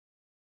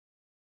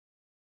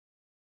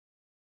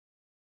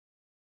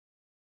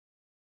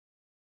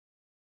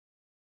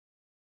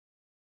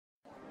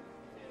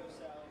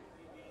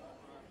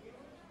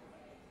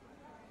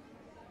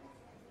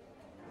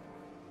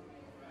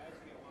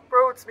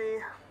it's me.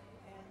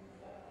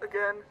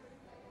 Again.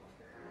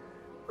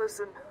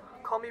 Listen,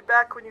 call me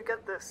back when you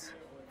get this,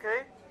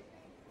 okay?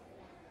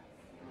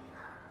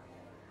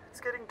 It's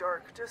getting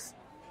dark. Just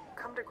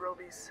come to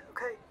Groby's,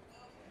 okay?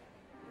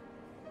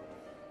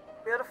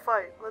 We had a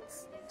fight.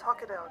 Let's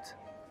talk it out.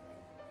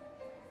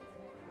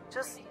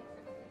 Just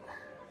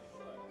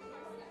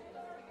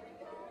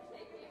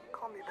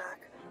call me back.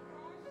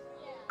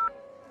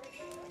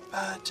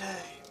 Bad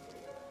day.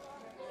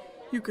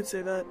 You could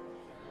say that.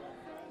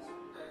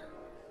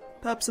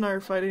 Paps and I are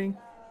fighting.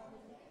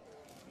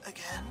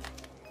 Again?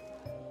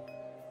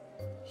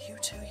 You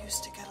two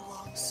used to get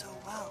along so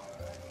well.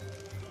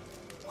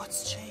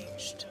 What's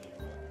changed?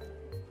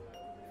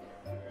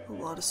 A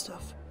lot of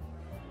stuff.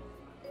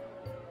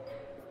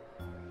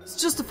 It's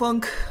just a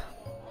funk.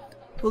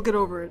 We'll get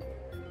over it.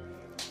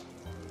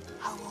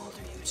 How old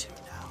are you two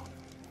now?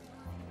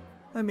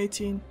 I'm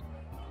 18.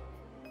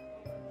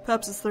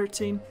 Paps is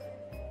 13.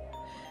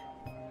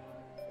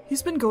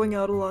 He's been going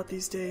out a lot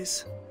these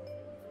days.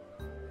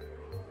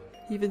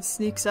 He even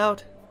sneaks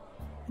out,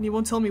 and he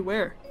won't tell me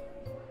where.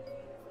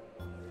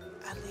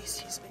 At least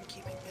he's been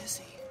keeping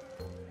busy.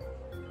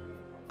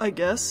 I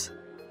guess.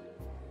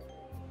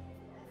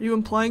 Are you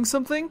implying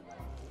something?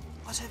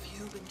 What have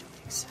you been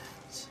doing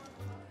since?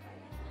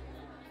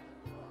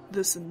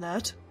 This and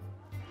that.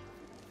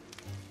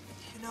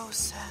 You know,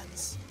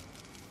 Sans,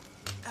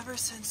 ever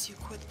since you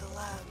quit the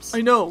labs...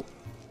 I know.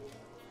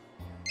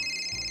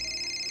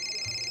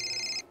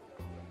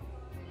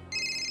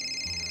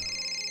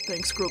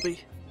 Thanks,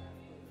 Groby.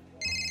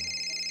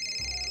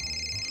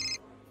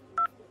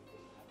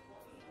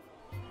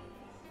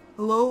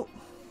 Hello?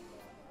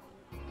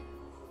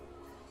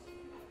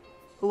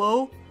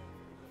 Hello?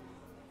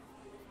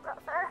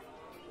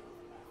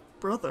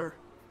 Brother?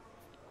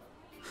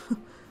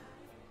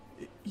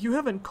 You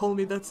haven't called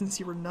me that since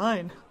you were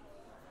 9.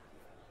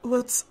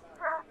 Let's...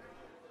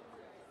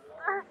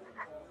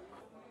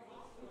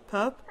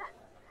 Pap?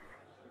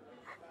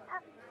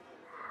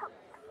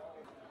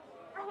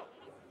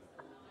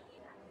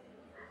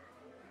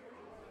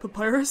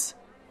 Papyrus?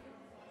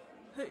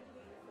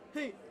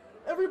 Hey,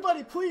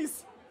 everybody,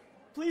 please!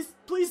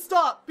 Please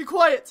stop! Be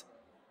quiet!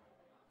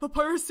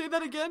 Papyrus, say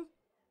that again?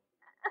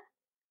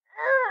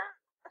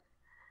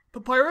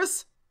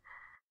 Papyrus?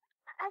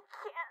 I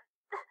can't.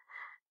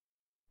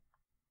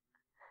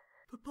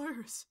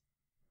 Papyrus.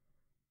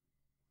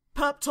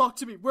 Pap, talk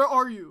to me. Where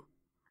are you?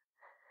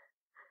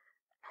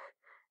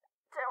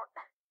 Don't.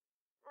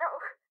 No.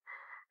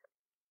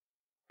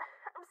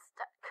 I'm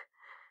stuck.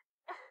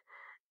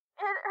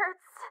 It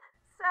hurts,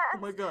 Sans. Oh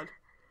my god.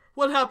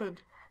 What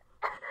happened?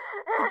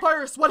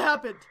 Papyrus, what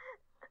happened?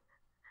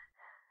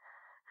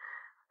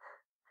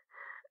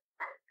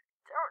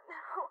 Don't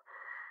know.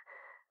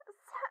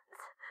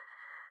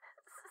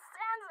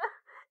 Sans,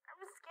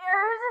 I'm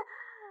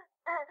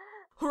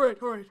scared.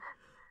 Alright.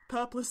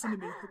 Pap, listen to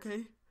me,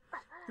 okay?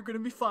 You're gonna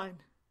be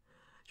fine.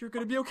 You're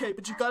gonna be okay,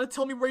 but you gotta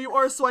tell me where you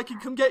are so I can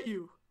come get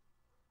you.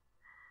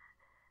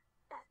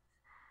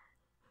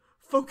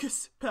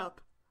 Focus, Pap.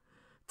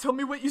 Tell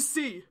me what you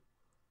see. It's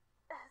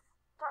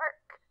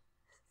dark,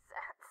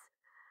 Sans.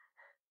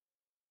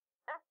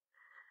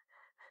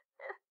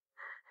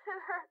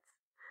 It hurts.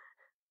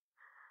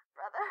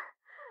 Brother,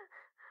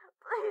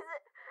 please,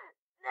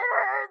 it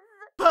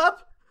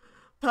hurts.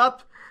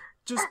 Pap,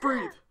 just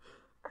breathe.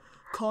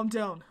 Calm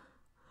down.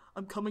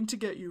 I'm coming to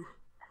get you.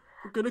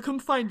 We're gonna come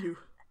find you.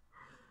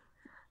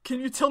 Can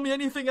you tell me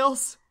anything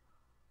else?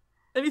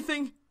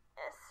 Anything?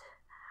 It's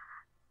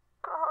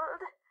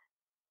cold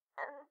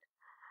and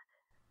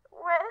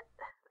wet.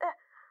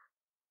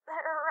 There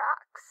are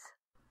rocks.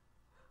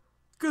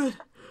 Good.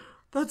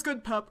 That's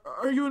good, Pap.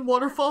 Are you in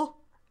Waterfall?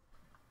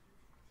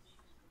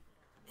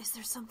 Is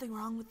there something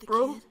wrong with the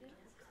Bro? kid?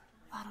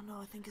 I don't know,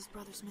 I think his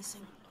brother's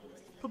missing.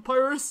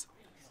 Papyrus?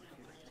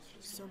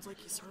 Sounds like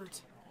he's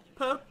hurt.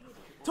 Pap,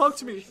 talk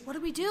to me. What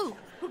do we do?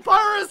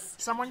 Papyrus!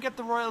 Someone get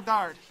the Royal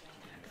Guard.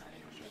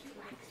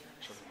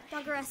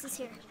 Doggeress is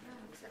here.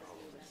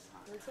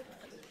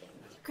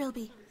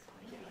 Grilby,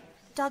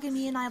 Dog and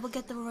me and I will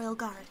get the Royal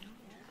Guard.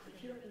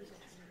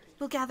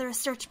 We'll gather a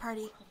search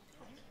party.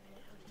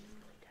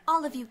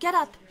 All of you, get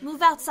up.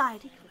 Move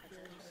outside.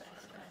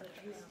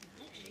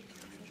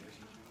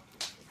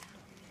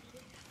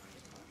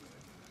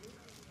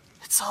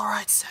 It's all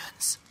right,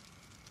 Sans.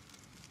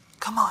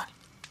 Come on.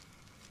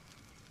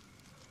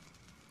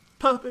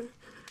 Pap,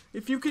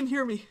 if you can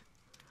hear me,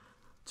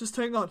 just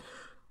hang on.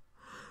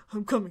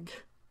 I'm coming.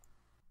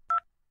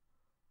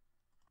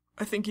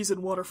 I think he's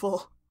in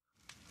Waterfall.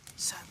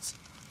 Sans,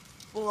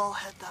 we'll all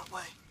head that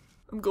way.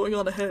 I'm going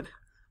on ahead.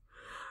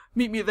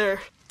 Meet me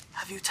there.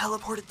 Have you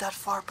teleported that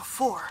far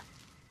before?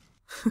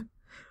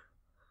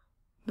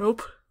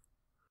 Nope.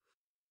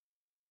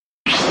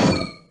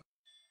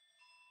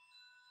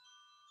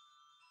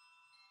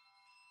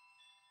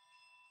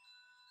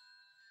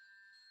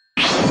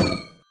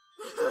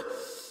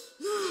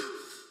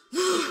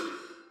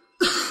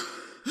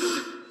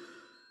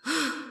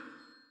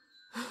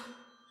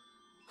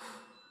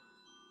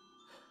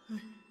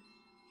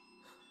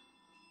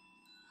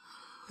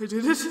 I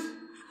did it?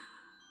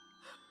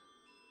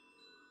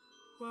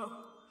 Wow.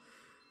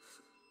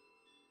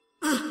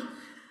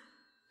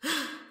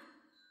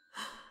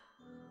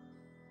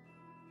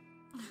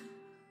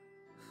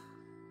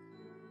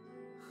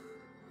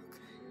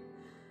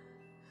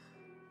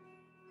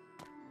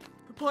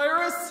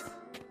 Papyrus!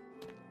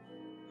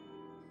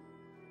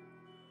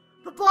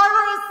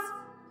 Papyrus!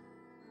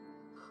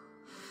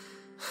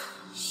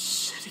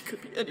 Shit, he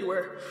could be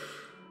anywhere.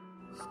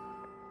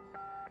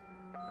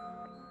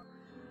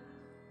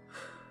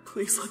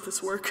 Please let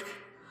this work.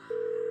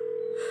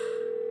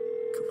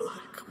 Come on,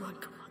 come on,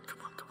 come on,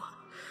 come on, come on.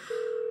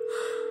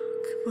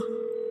 Come on.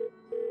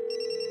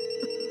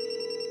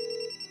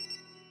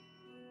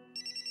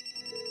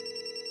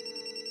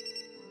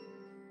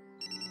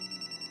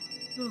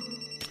 No.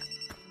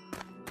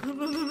 No,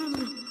 no, no, no,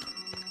 no.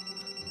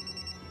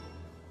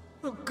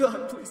 Oh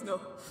God, please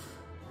no.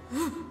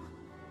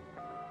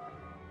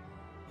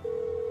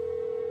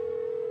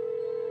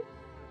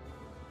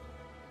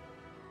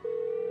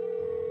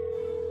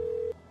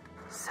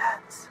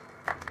 Sans.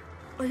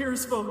 I hear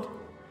his phone.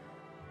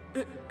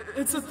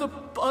 It's at the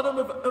bottom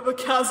of a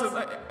chasm.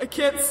 I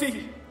can't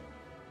see.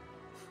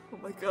 Oh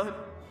my God.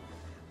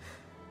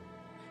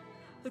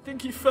 I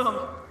think he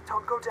fell.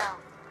 Don't go down.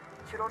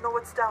 You don't know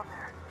what's down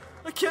there.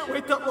 I can't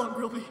wait that long,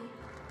 Ruby.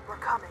 We're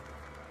coming.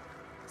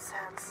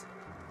 Sans,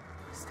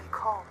 stay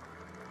calm.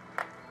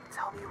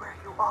 Tell me where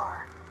you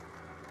are.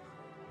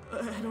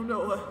 I don't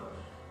know.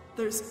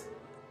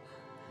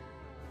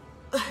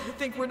 I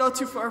think we're not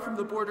too far from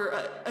the border.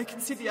 I can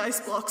see the ice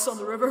blocks on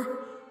the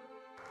river.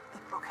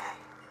 Okay.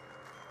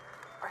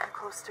 Are you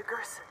close to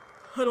Gerson?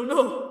 I don't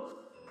know.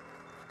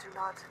 Do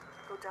not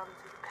go down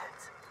into the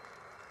pit.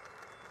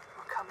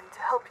 We're coming to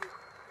help you.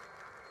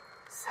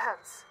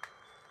 Sans.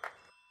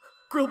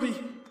 Grilby.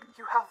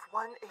 You have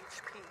 1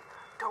 HP.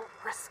 Don't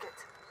risk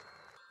it.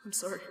 I'm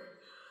sorry.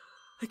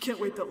 I can't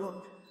wait that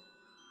long.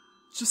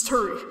 Just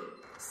hurry.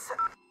 Okay.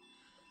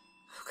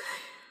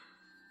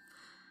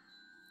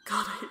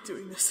 God, I hate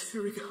doing this.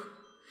 Here we go.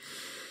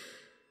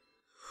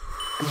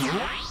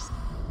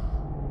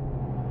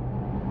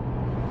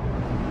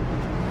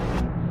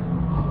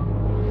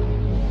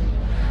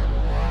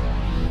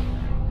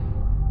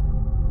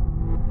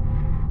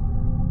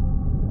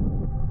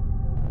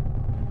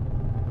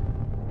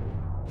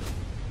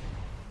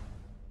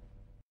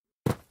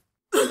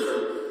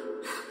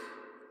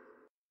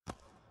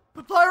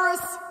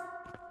 Papyrus!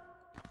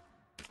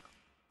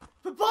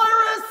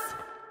 Papyrus!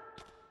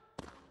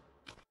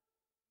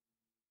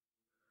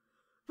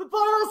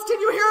 Papyrus, can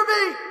you hear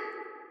me?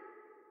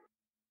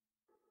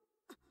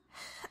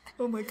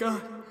 Oh my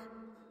God.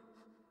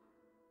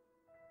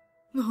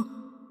 No.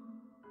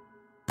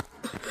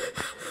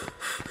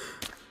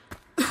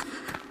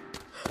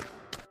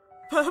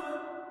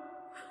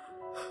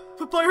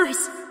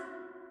 Papyrus!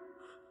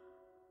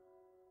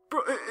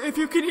 Bro, if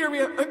you can hear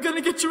me, I'm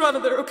gonna get you out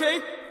of there,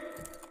 okay?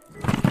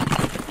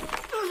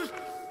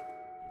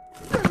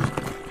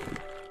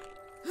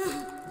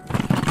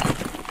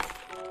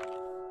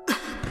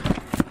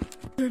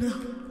 There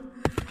now.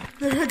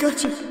 There, I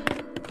got you.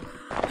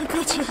 I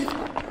got you.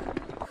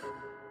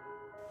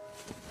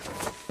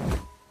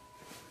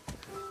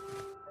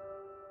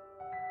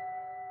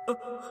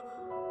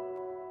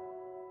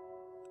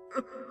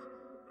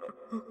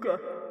 Oh, God.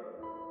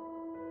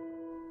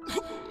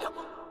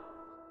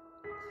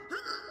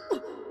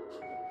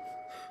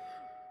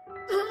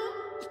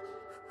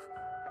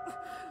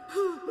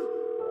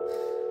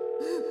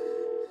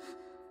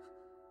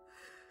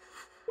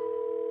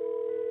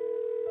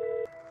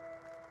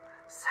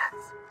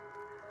 Sans,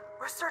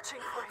 we're searching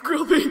for you.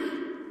 Grilby!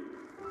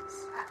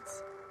 Sans.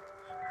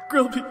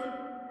 Grilby.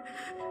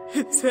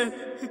 His head.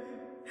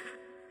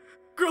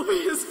 Grilby,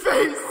 his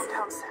face! Calm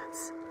down,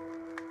 Sans.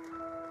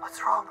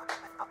 What's wrong with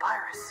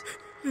Papyrus?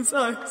 His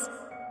eyes.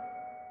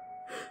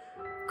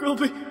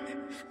 Grilby.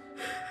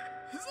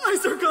 His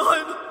eyes are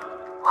gone!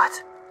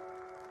 What?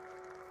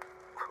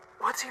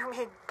 What do you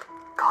mean,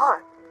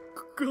 gone?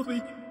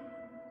 Grilby.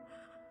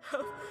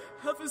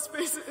 Half his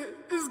face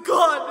is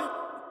gone!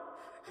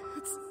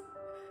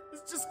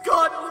 It's just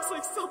gone. It looks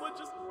like someone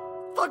just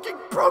fucking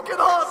broke it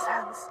off!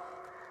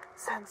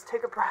 Sans,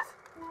 take a breath.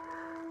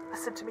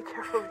 Listen to me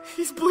carefully.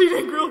 He's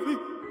bleeding, Grilby.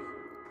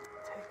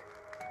 Take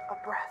a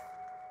breath.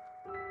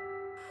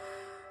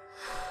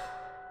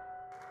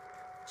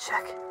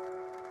 Check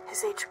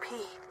his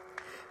HP.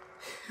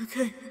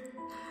 Okay.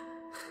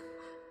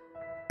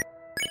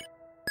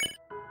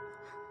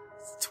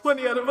 It's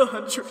 20 out of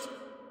 100.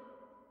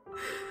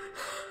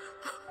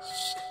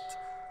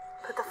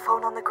 Put the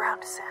phone on the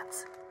ground,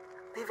 Sans.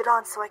 Leave it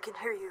on so I can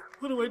hear you.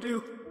 What do I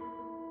do?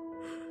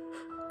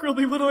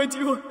 Grilby, what do I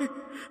do?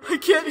 I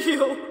can't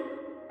heal.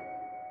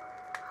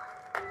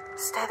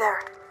 Stay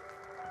there.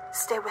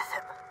 Stay with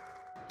him.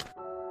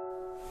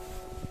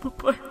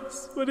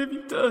 Papyrus, what have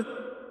you done?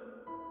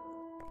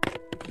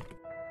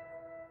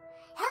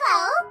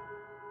 Hello?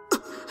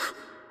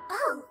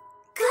 Oh,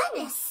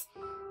 goodness.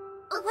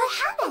 What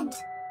happened?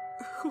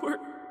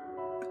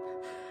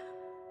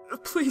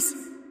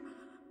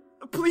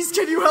 Please,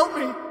 can you help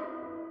me?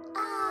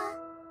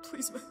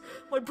 Please,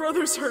 my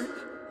brother's hurt.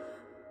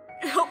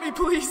 Help me,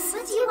 please.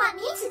 What do you want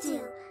me to do?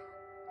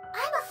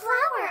 I'm a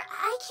flower.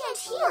 I can't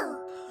heal.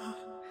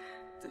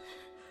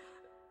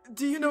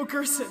 Do you know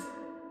Gerson?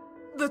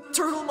 The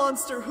turtle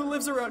monster who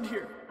lives around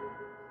here?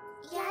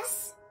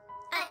 Yes?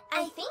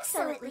 I think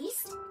so, at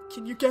least.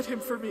 Can you get him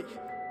for me?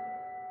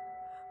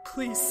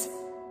 Please.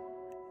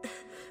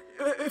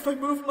 If I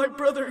move my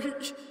brother,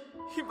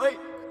 he might...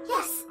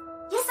 Yes,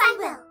 I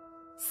will.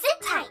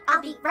 Sit tight,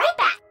 I'll be right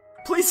back.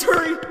 Please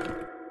hurry!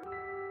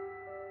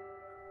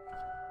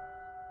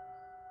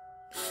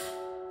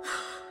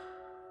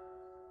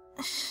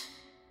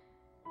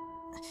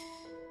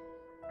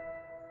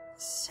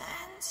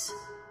 Sans.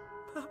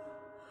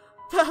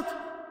 Pep!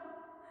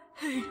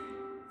 Hey.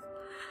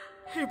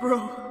 Hey, bro.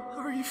 How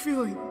are you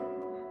feeling?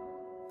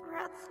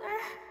 Brother?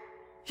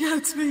 Yeah,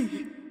 it's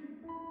me.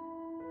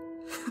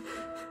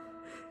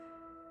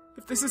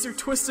 If this is your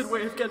twisted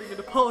way of getting an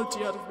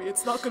apology out of me,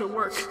 it's not gonna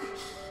work.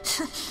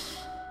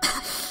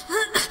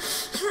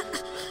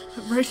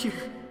 I'm right here.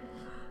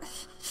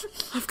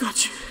 I've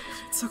got you.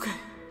 It's okay.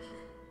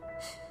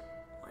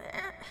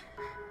 Where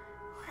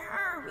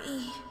are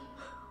we?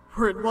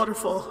 We're in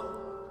Waterfall.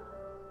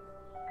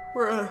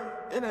 We're,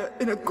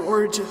 in a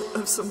gorge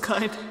of some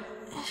kind.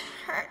 It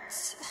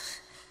hurts.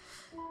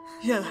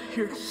 Yeah,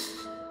 you're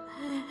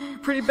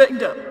pretty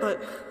banged up, but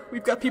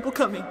we've got people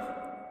coming.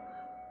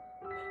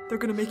 They're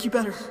gonna make you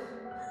better.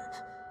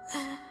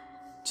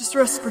 Just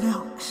rest for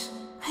now.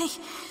 My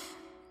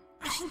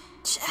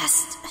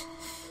chest.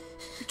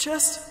 Your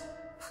chest?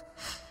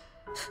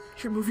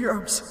 Here, move your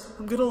arms.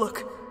 I'm gonna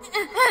look.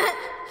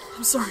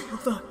 I'm sorry,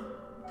 hold on.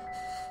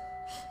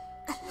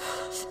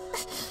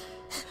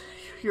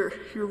 Your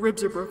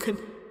ribs are broken.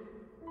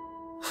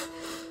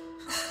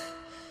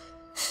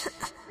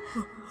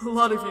 A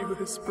lot of you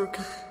is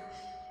broken.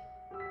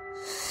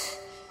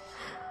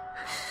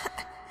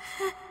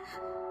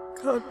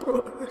 God,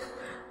 bro,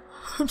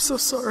 I'm so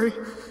sorry.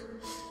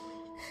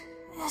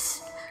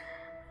 It's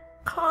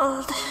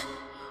cold.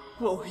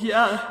 Well,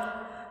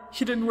 yeah.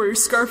 You didn't wear your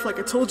scarf like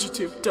I told you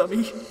to,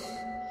 dummy.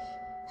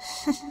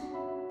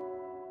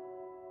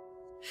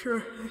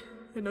 Sure,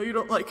 I know you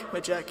don't like my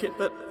jacket,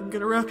 but I'm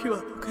gonna wrap you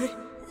up, okay?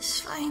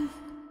 It's fine.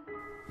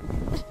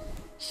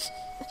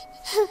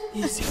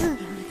 Easy, there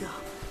we go.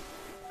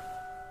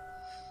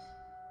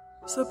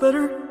 Is that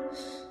better?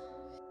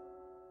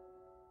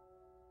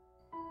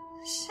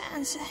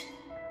 Sans.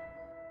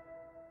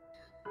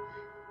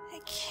 I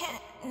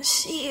can't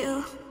see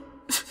you.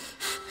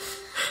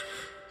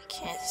 I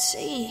can't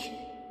see.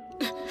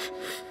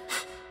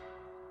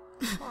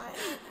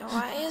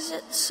 Why is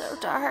it so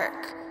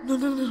dark? No,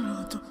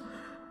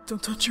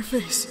 don't touch your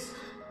face.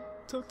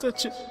 Don't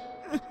touch it.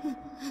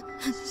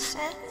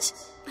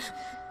 Sans?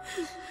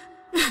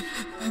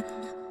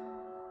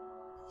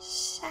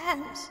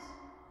 Sans?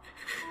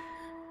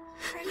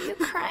 Are you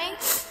crying?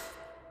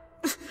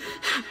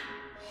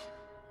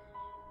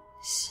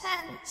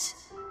 Sans?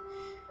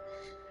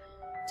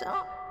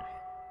 Don't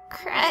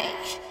cry.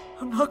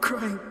 I'm not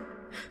crying.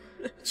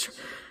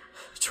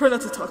 Try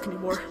not to talk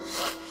anymore.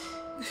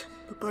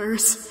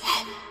 Papyrus.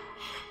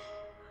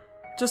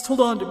 Just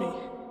hold on to me.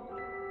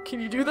 Can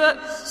you do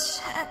that?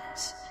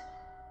 Sans.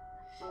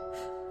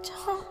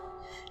 Don't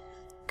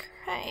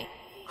cry.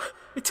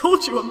 I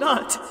told you I'm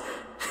not.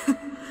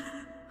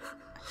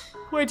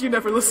 Why do you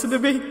never listen to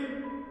me?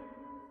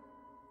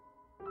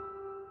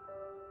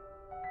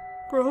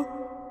 Bro?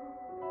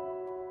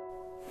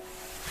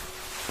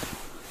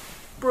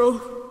 Bro,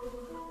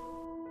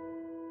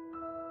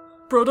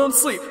 don't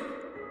sleep.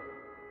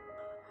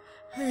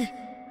 Hey.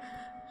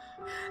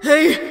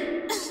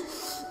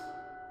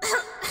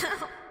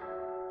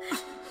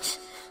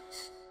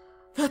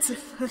 That's it.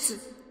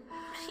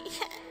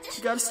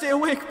 You gotta stay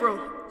awake, bro.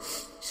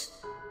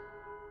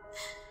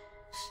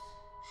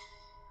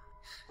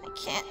 I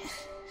can't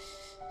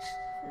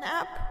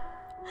nap.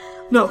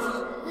 No.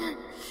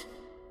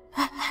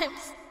 I'm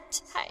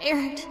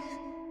tired.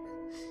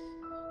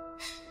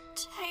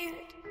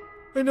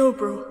 I know,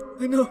 bro.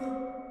 I know.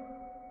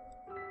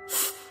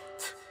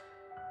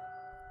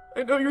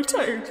 I know you're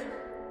tired.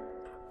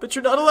 But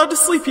you're not allowed to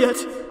sleep yet.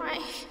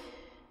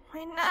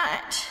 Why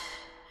not?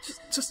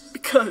 Just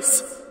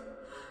because.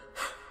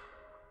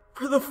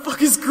 Where the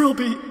fuck is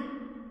Grillby?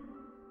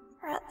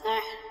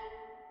 Brother?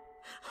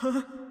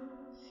 Huh?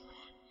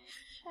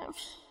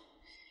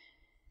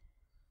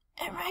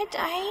 Am I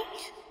dying?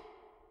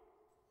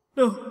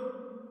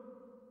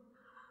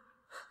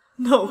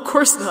 No, of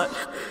course not.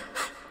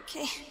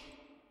 Okay.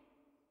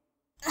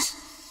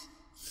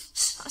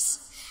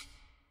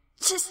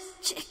 Just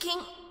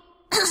checking.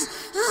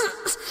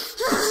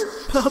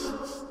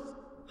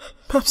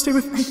 Pop, stay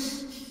with me.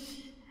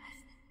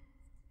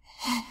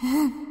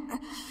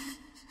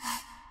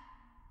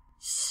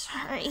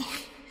 Sorry.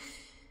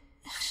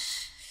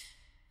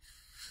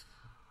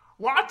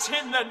 What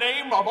in the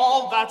name of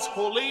all that's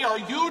holy are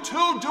you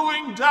two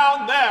doing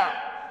down there?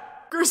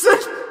 Gerson!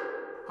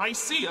 I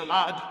see you,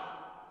 lad.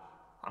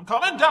 I'm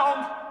coming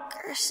down.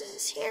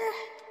 Gerson's here.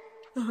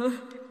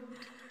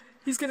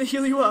 He's gonna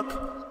heal you up.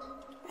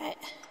 Right.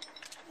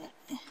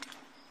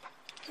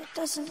 It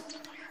doesn't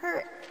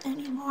hurt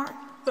anymore.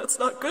 That's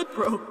not good,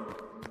 bro.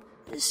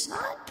 It's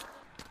not?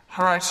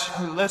 Alright,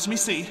 let me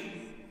see.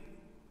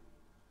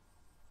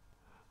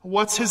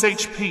 What's his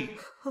HP?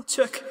 I'll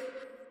check.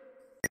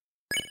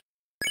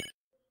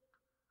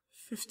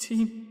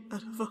 15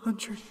 out of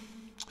 100.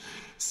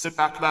 Sit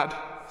back, lad.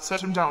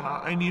 Set him down.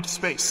 I need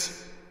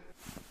space.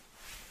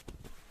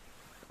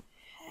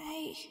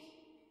 Hey,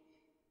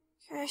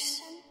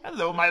 Gerson.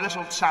 Hello, my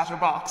little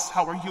chatterbox.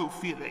 How are you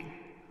feeling?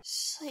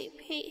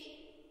 Sleepy.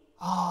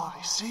 Ah,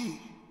 I see.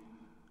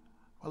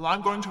 Well,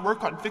 I'm going to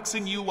work on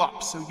fixing you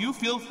up, so you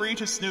feel free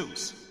to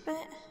snooze.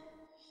 But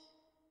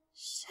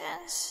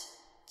Sans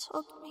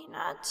told me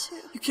not to.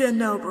 You can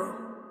now, bro.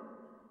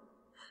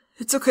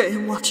 It's okay,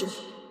 I'm watching.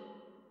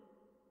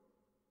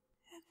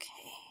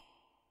 Okay.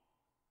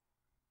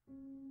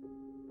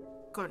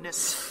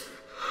 Goodness.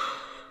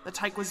 The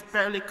tyke was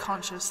barely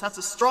conscious. That's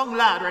a strong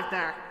lad right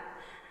there.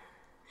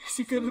 Is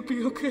he gonna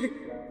be okay?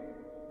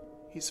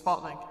 He's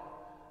falling.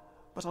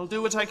 But I'll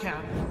do what I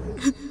can.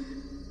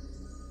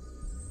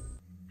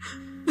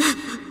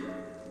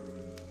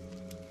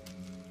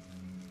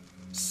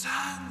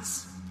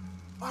 Sans!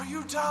 Are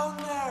you down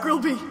there?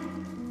 Grilby!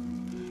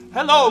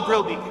 Hello,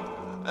 Grilby.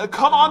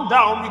 Come on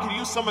down, we could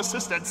use some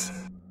assistance.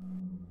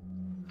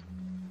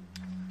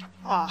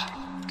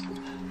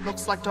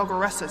 Looks like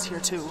Doggeressa's here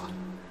too.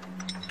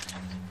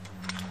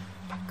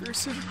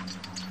 Gerson,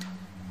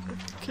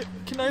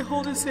 can I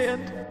hold his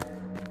hand?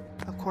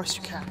 Of course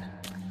you can.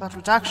 That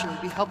would actually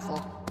be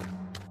helpful.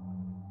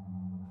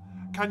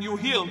 Can you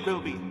heal,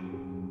 Grilby?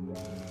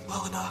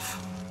 Well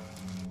enough.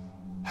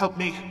 Help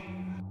me.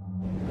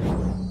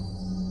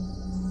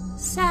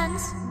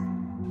 Sans,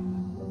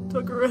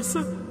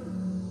 Doggeressa?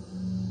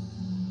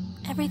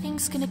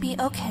 everything's gonna be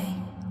okay.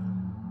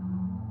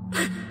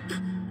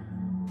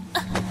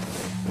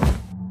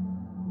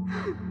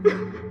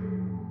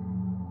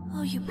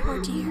 Oh, you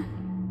poor dear.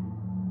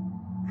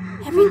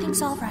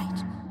 Everything's all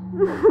right.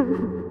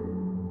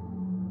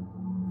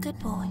 Good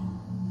boy.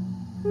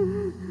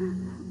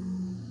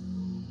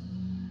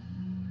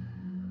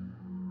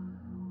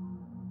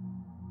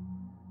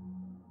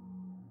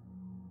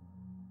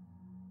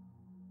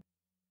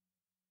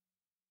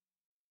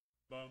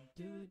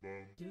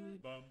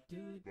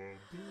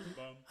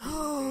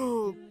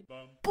 Oh,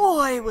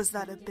 boy, was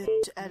that a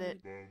bitch to edit.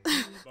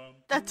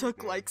 That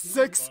took like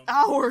 6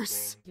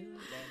 hours.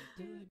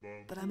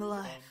 But I'm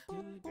alive.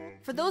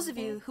 For those of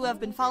you who have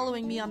been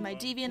following me on my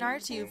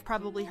DeviantArt, you've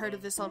probably heard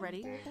of this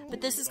already,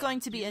 but this is going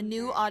to be a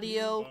new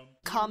audio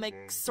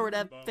comic sort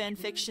of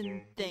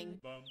fanfiction thing.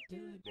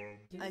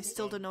 I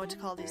still don't know what to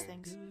call these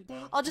things.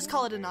 I'll just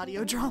call it an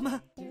audio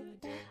drama.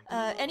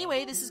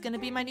 Anyway, this is going to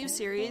be my new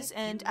series,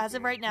 and as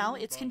of right now,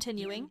 it's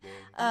continuing.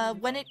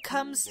 When it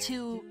comes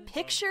to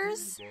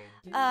pictures,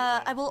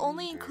 I will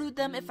only include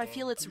them if I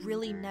feel it's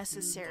really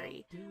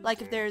necessary.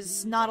 Like if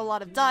there's not a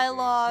lot of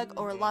dialogue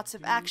or lots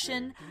of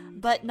action,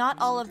 but not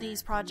all of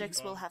these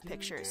projects will have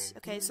pictures,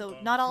 okay? So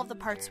not all of the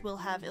parts will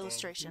have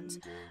illustrations.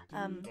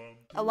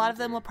 A lot of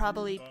them will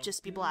probably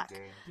just be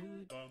black.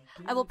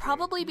 I will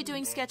probably be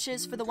doing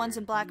sketches for the ones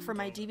in black for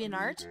my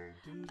DeviantArt.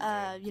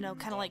 You know,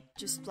 kind of like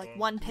just like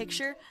one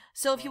picture.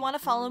 So if you want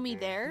to follow me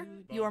there,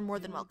 you are more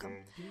than welcome.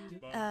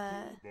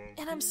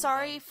 And I'm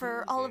sorry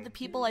for all of the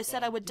people I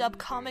said I would dub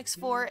comics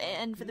for,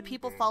 and for the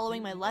people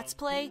following my Let's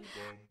Play.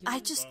 I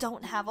just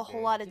don't have a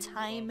whole lot of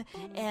time,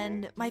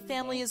 and my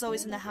family is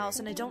always in the house,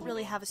 and I don't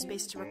really have a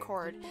space to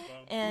record.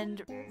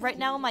 And right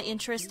now my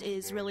interest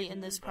is really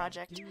in this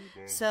project.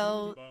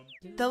 So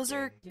those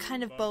are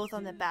kind of both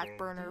on the back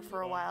burner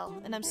for a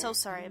while, and I'm so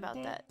sorry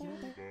about that.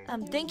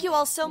 Thank you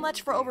all so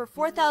much for over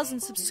 4,000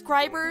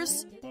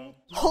 subscribers.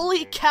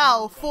 Holy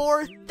cow,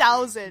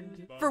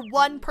 4,000 for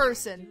one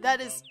person.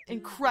 That is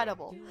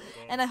incredible.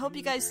 And I hope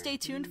you guys stay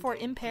tuned for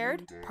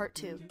Impaired Part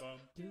 2.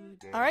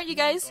 Alright, you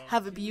guys,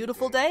 have a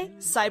beautiful day.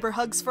 Cyber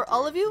hugs for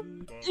all of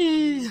you.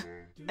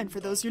 And for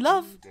those you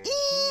love.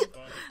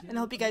 And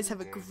I hope you guys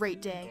have a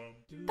great day.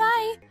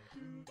 Bye!